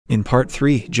In Part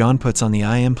 3, John puts on the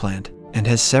eye implant and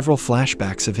has several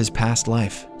flashbacks of his past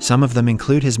life. Some of them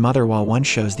include his mother, while one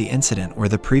shows the incident where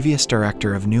the previous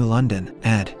director of New London,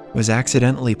 Ed, was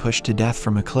accidentally pushed to death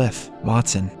from a cliff.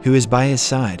 Watson, who is by his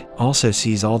side, also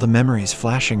sees all the memories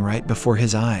flashing right before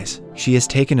his eyes. She is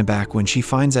taken aback when she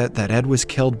finds out that Ed was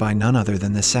killed by none other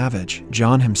than the savage,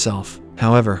 John himself.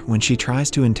 However, when she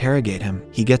tries to interrogate him,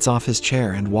 he gets off his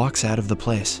chair and walks out of the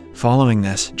place. Following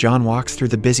this, John walks through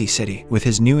the busy city with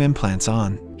his new implants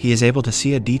on. He is able to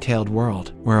see a detailed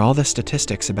world where all the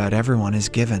statistics about everyone is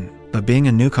given. But being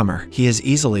a newcomer, he is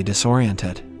easily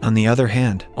disoriented. On the other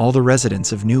hand, all the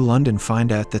residents of New London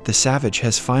find out that the savage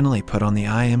has finally put on the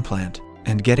eye implant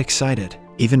and get excited.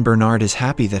 Even Bernard is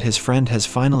happy that his friend has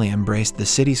finally embraced the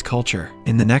city's culture.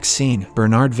 In the next scene,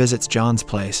 Bernard visits John's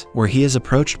place, where he is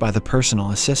approached by the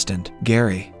personal assistant,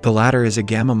 Gary. The latter is a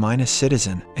Gamma-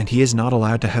 citizen, and he is not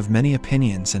allowed to have many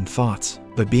opinions and thoughts.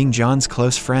 But being John's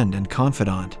close friend and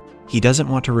confidant, he doesn't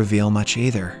want to reveal much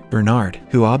either. Bernard,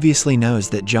 who obviously knows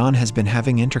that John has been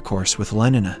having intercourse with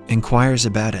Lenina, inquires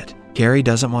about it. Gary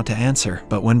doesn't want to answer,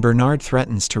 but when Bernard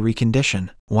threatens to recondition,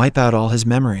 wipe out all his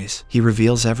memories, he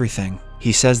reveals everything.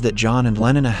 He says that John and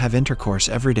Lenina have intercourse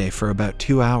every day for about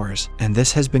 2 hours, and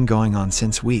this has been going on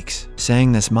since weeks.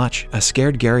 Saying this much, a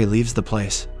scared Gary leaves the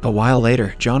place. A while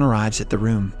later, John arrives at the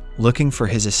room, looking for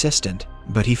his assistant,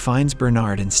 but he finds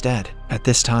Bernard instead. At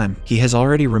this time, he has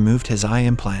already removed his eye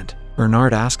implant.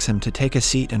 Bernard asks him to take a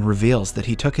seat and reveals that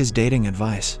he took his dating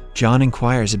advice. John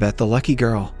inquires about the lucky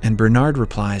girl, and Bernard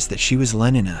replies that she was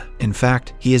Lenina. In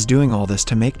fact, he is doing all this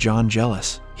to make John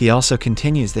jealous. He also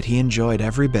continues that he enjoyed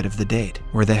every bit of the date,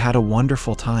 where they had a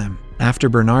wonderful time. After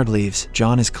Bernard leaves,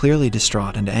 John is clearly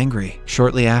distraught and angry.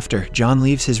 Shortly after, John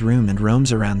leaves his room and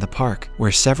roams around the park,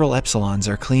 where several Epsilons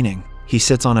are cleaning. He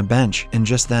sits on a bench, and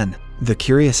just then, the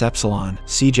curious Epsilon,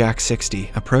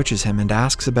 CJack60, approaches him and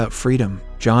asks about freedom.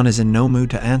 John is in no mood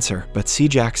to answer, but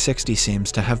CJack60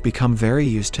 seems to have become very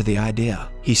used to the idea.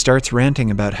 He starts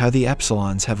ranting about how the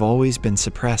Epsilons have always been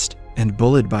suppressed and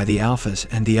bullied by the Alphas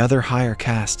and the other higher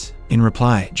castes. In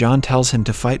reply, John tells him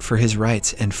to fight for his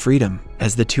rights and freedom.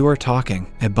 As the two are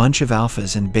talking, a bunch of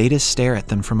Alphas and Betas stare at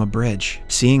them from a bridge.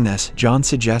 Seeing this, John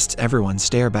suggests everyone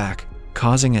stare back,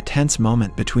 causing a tense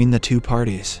moment between the two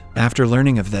parties. After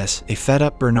learning of this, a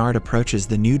fed-up Bernard approaches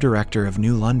the new director of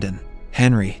New London,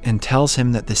 Henry, and tells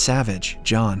him that the savage,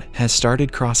 John, has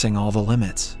started crossing all the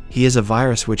limits. He is a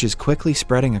virus which is quickly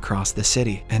spreading across the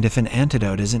city, and if an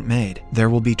antidote isn't made, there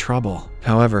will be trouble.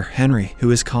 However, Henry,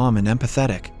 who is calm and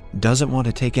empathetic, doesn't want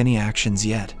to take any actions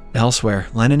yet. Elsewhere,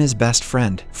 Lenina's best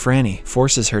friend, Franny,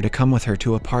 forces her to come with her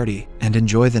to a party and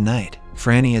enjoy the night.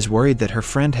 Franny is worried that her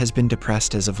friend has been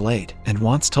depressed as of late and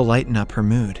wants to lighten up her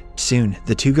mood. Soon,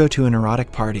 the two go to an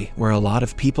erotic party where a lot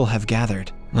of people have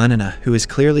gathered. Lenina, who is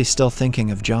clearly still thinking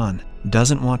of John,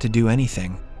 doesn't want to do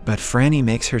anything, but Franny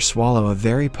makes her swallow a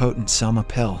very potent Soma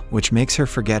pill, which makes her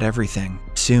forget everything.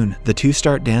 Soon, the two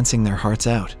start dancing their hearts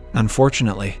out.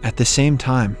 Unfortunately, at the same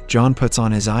time, John puts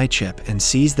on his eye chip and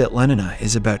sees that Lenina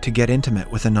is about to get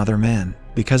intimate with another man.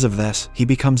 Because of this, he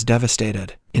becomes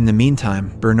devastated. In the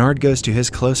meantime, Bernard goes to his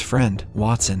close friend,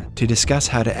 Watson, to discuss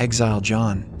how to exile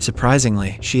John.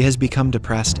 Surprisingly, she has become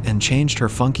depressed and changed her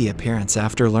funky appearance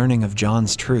after learning of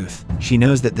John's truth. She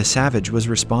knows that the savage was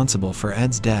responsible for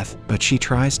Ed's death, but she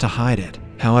tries to hide it.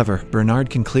 However, Bernard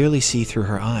can clearly see through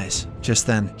her eyes. Just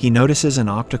then, he notices an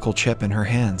optical chip in her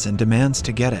hands and demands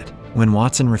to get it. When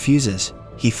Watson refuses,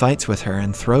 he fights with her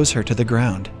and throws her to the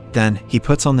ground. Then, he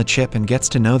puts on the chip and gets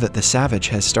to know that the savage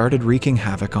has started wreaking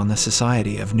havoc on the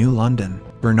society of New London.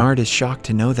 Bernard is shocked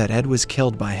to know that Ed was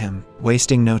killed by him.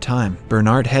 Wasting no time,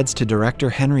 Bernard heads to Director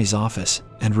Henry's office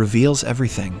and reveals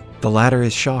everything. The latter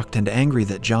is shocked and angry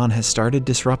that John has started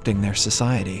disrupting their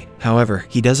society. However,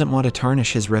 he doesn't want to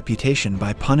tarnish his reputation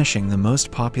by punishing the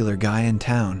most popular guy in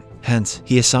town. Hence,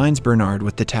 he assigns Bernard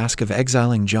with the task of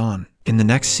exiling John. In the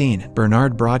next scene,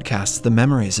 Bernard broadcasts the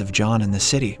memories of John in the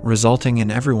city, resulting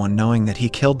in everyone knowing that he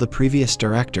killed the previous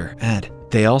director, Ed.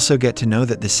 They also get to know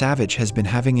that the savage has been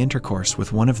having intercourse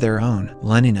with one of their own,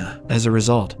 Lenina. As a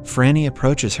result, Franny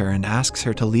approaches her and asks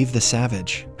her to leave the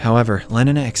savage. However,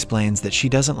 Lenina explains that she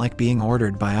doesn't like being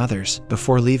ordered by others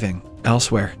before leaving.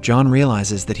 Elsewhere, John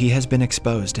realizes that he has been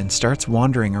exposed and starts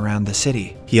wandering around the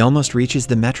city. He almost reaches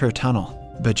the metro tunnel,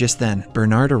 but just then,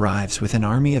 Bernard arrives with an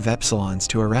army of Epsilons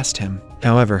to arrest him.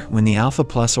 However, when the Alpha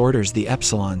Plus orders the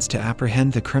Epsilons to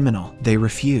apprehend the criminal, they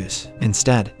refuse.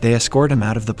 Instead, they escort him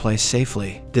out of the place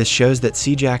safely. This shows that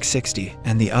CJack60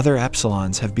 and the other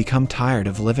Epsilons have become tired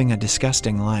of living a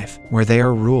disgusting life, where they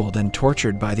are ruled and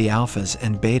tortured by the Alphas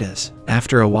and Betas.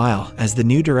 After a while, as the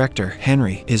new director,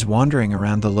 Henry, is wandering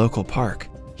around the local park,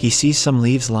 he sees some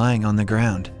leaves lying on the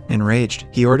ground. Enraged,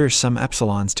 he orders some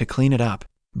Epsilons to clean it up,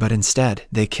 but instead,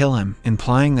 they kill him,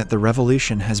 implying that the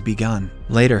revolution has begun.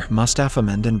 Later,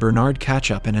 Mustaphamond and Bernard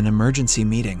catch up in an emergency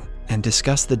meeting and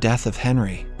discuss the death of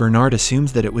Henry. Bernard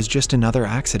assumes that it was just another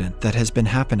accident that has been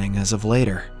happening as of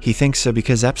later. He thinks so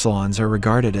because Epsilons are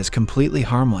regarded as completely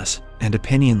harmless and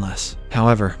opinionless.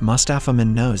 However,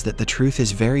 Mustaphamond knows that the truth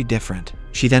is very different.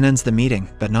 She then ends the meeting,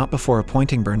 but not before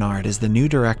appointing Bernard as the new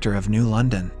director of New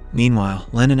London. Meanwhile,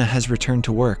 Lenina has returned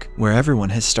to work, where everyone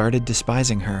has started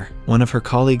despising her. One of her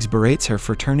colleagues berates her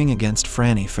for turning against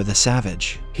Franny for the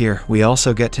Savage. Here, we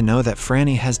also get to know that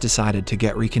Franny has decided to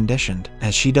get reconditioned,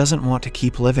 as she doesn't want to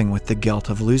keep living with the guilt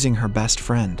of losing her best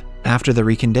friend. After the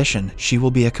recondition, she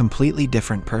will be a completely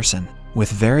different person, with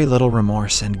very little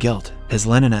remorse and guilt. As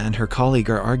Lenina and her colleague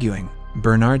are arguing,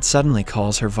 Bernard suddenly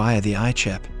calls her via the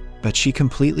iChip, but she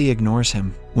completely ignores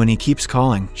him. When he keeps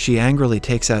calling, she angrily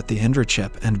takes out the Indra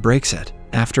chip and breaks it.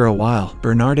 After a while,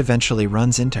 Bernard eventually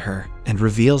runs into her and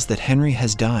reveals that Henry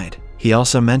has died. He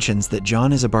also mentions that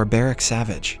John is a barbaric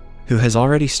savage who has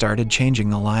already started changing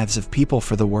the lives of people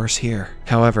for the worse here.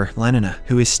 However, Lenina,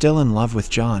 who is still in love with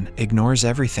John, ignores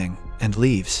everything and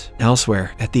leaves.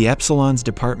 Elsewhere, at the Epsilon's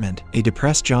department, a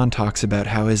depressed John talks about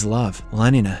how his love,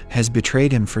 Lenina, has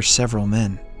betrayed him for several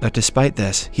men. But despite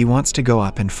this, he wants to go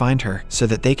up and find her so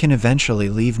that they can eventually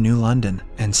leave New London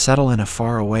and settle in a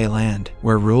faraway land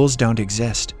where rules don't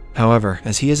exist. However,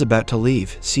 as he is about to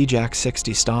leave, C-Jack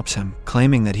 60 stops him,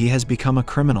 claiming that he has become a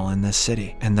criminal in this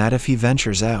city and that if he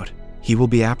ventures out, he will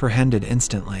be apprehended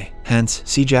instantly. Hence,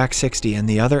 C-Jack 60 and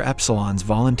the other Epsilons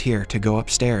volunteer to go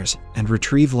upstairs and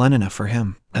retrieve Lenina for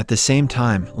him. At the same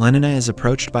time, Lenina is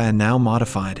approached by a now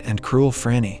modified and cruel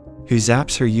Franny, who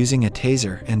zaps her using a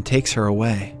taser and takes her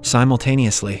away.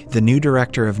 Simultaneously, the new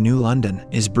director of New London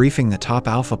is briefing the top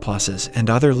Alpha Pluses and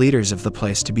other leaders of the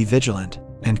place to be vigilant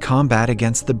and combat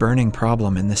against the burning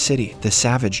problem in the city, the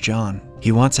Savage John.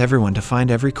 He wants everyone to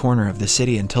find every corner of the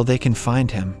city until they can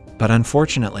find him. But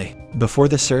unfortunately, before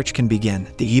the search can begin,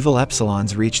 the evil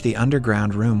Epsilons reach the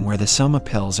underground room where the Soma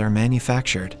pills are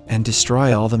manufactured and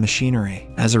destroy all the machinery.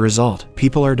 As a result,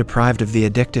 people are deprived of the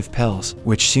addictive pills,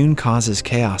 which soon causes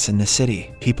chaos in the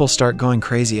city. People start going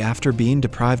crazy after being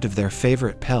deprived of their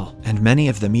favorite pill, and many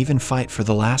of them even fight for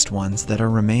the last ones that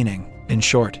are remaining. In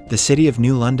short, the city of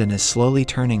New London is slowly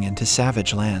turning into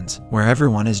savage lands, where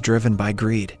everyone is driven by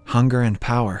greed, hunger, and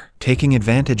power. Taking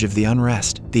advantage of the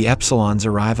unrest, the Epsilons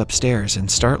arrive upstairs and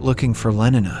start looking for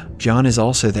Lenina. John is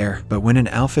also there, but when an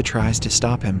Alpha tries to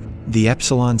stop him, the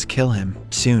Epsilons kill him.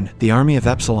 Soon, the army of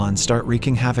Epsilons start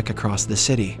wreaking havoc across the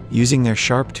city. Using their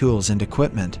sharp tools and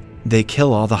equipment, they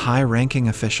kill all the high-ranking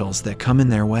officials that come in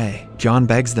their way. John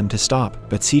begs them to stop,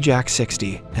 but C-Jack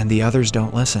 60 and the others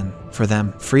don't listen. For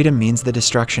them, freedom means the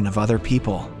destruction of other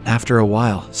people. After a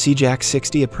while, C-Jack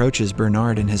 60 approaches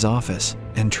Bernard in his office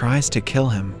and tries to kill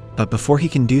him. But before he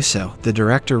can do so, the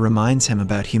director reminds him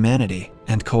about humanity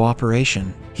and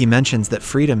cooperation. He mentions that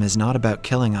freedom is not about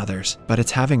killing others, but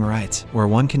it's having rights, where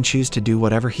one can choose to do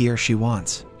whatever he or she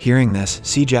wants. Hearing this,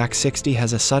 C-Jack 60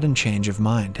 has a sudden change of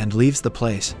mind and leaves the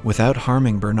place without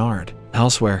harming Bernard.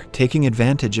 Elsewhere, taking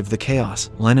advantage of the chaos,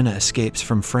 Lenina escapes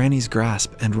from Franny's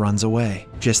grasp and runs away.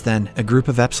 Just then, a group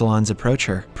of Epsilons approach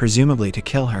her, presumably to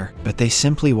kill her, but they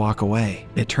simply walk away.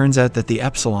 It turns out that the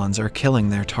Epsilons are killing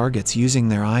their targets using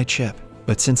their iChip.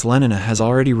 But since Lenina has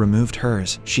already removed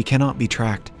hers, she cannot be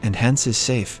tracked, and hence is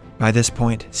safe. By this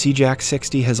point, C-Jack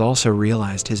 60 has also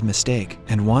realized his mistake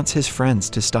and wants his friends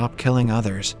to stop killing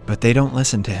others, but they don't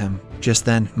listen to him. Just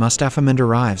then, Mustaphamond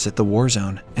arrives at the war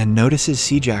zone and notices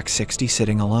C-Jack 60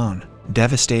 sitting alone.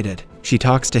 Devastated, she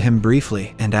talks to him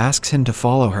briefly and asks him to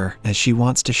follow her as she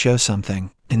wants to show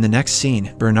something. In the next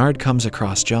scene, Bernard comes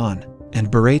across John and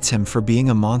berates him for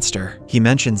being a monster. He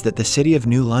mentions that the city of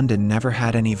New London never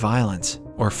had any violence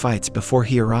or fights before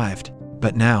he arrived,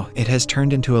 but now it has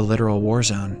turned into a literal war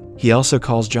zone. He also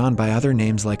calls John by other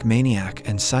names like Maniac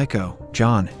and Psycho.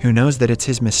 John, who knows that it's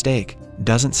his mistake,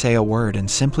 doesn't say a word and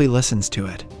simply listens to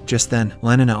it. Just then,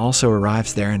 Lenina also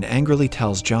arrives there and angrily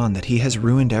tells John that he has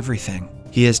ruined everything.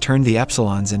 He has turned the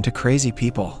Epsilons into crazy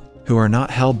people who are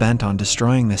not hell-bent on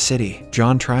destroying the city.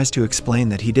 John tries to explain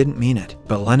that he didn't mean it,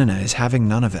 but Lenina is having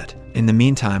none of it. In the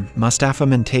meantime,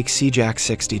 Mustaphamond takes C-Jack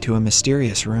 60 to a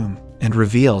mysterious room and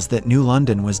reveals that New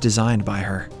London was designed by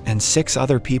her and 6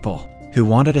 other people who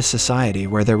wanted a society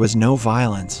where there was no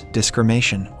violence,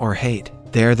 discrimination, or hate.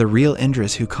 They are the real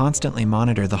Indras who constantly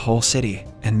monitor the whole city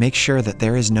and make sure that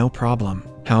there is no problem.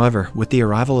 However, with the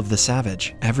arrival of the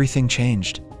Savage, everything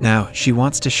changed. Now, she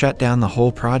wants to shut down the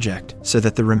whole project so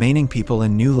that the remaining people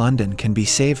in New London can be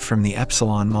saved from the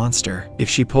Epsilon monster. If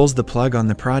she pulls the plug on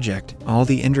the project, all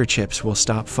the Indra chips will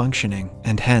stop functioning,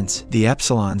 and hence, the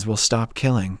Epsilons will stop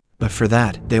killing. But for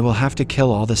that, they will have to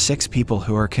kill all the 6 people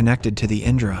who are connected to the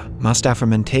Indra.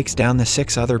 Mustafaman takes down the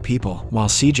 6 other people, while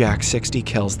CJack-60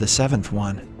 kills the 7th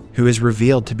one, who is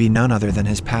revealed to be none other than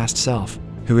his past self,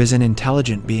 who is an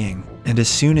intelligent being. And as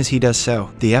soon as he does so,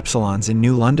 the Epsilons in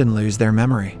New London lose their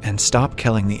memory and stop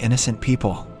killing the innocent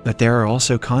people. But there are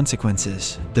also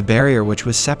consequences. The barrier which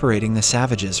was separating the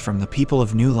Savages from the people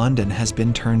of New London has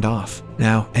been turned off.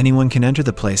 Now, anyone can enter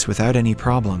the place without any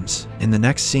problems. In the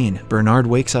next scene, Bernard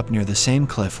wakes up near the same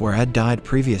cliff where Ed died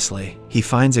previously. He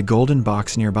finds a golden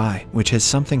box nearby, which has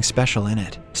something special in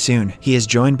it. Soon, he is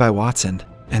joined by Watson,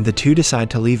 and the two decide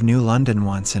to leave New London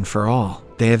once and for all.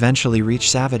 They eventually reach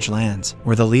Savage Lands,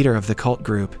 where the leader of the cult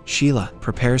group, Sheila,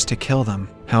 prepares to kill them.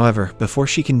 However, before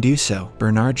she can do so,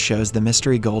 Bernard shows the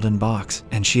mystery golden box,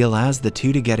 and she allows the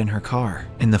two to get in her car.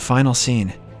 In the final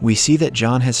scene, we see that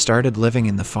John has started living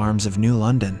in the farms of New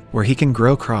London, where he can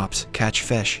grow crops, catch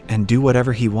fish, and do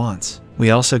whatever he wants. We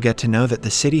also get to know that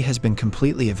the city has been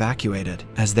completely evacuated,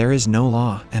 as there is no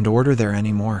law and order there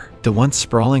anymore. The once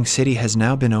sprawling city has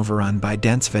now been overrun by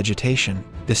dense vegetation.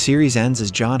 The series ends as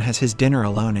John has his dinner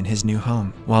alone in his new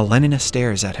home, while Lenina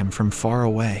stares at him from far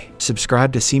away.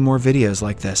 Subscribe to see more videos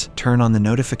like this, turn on the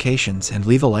notifications, and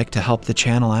leave a like to help the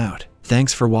channel out.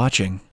 Thanks for watching.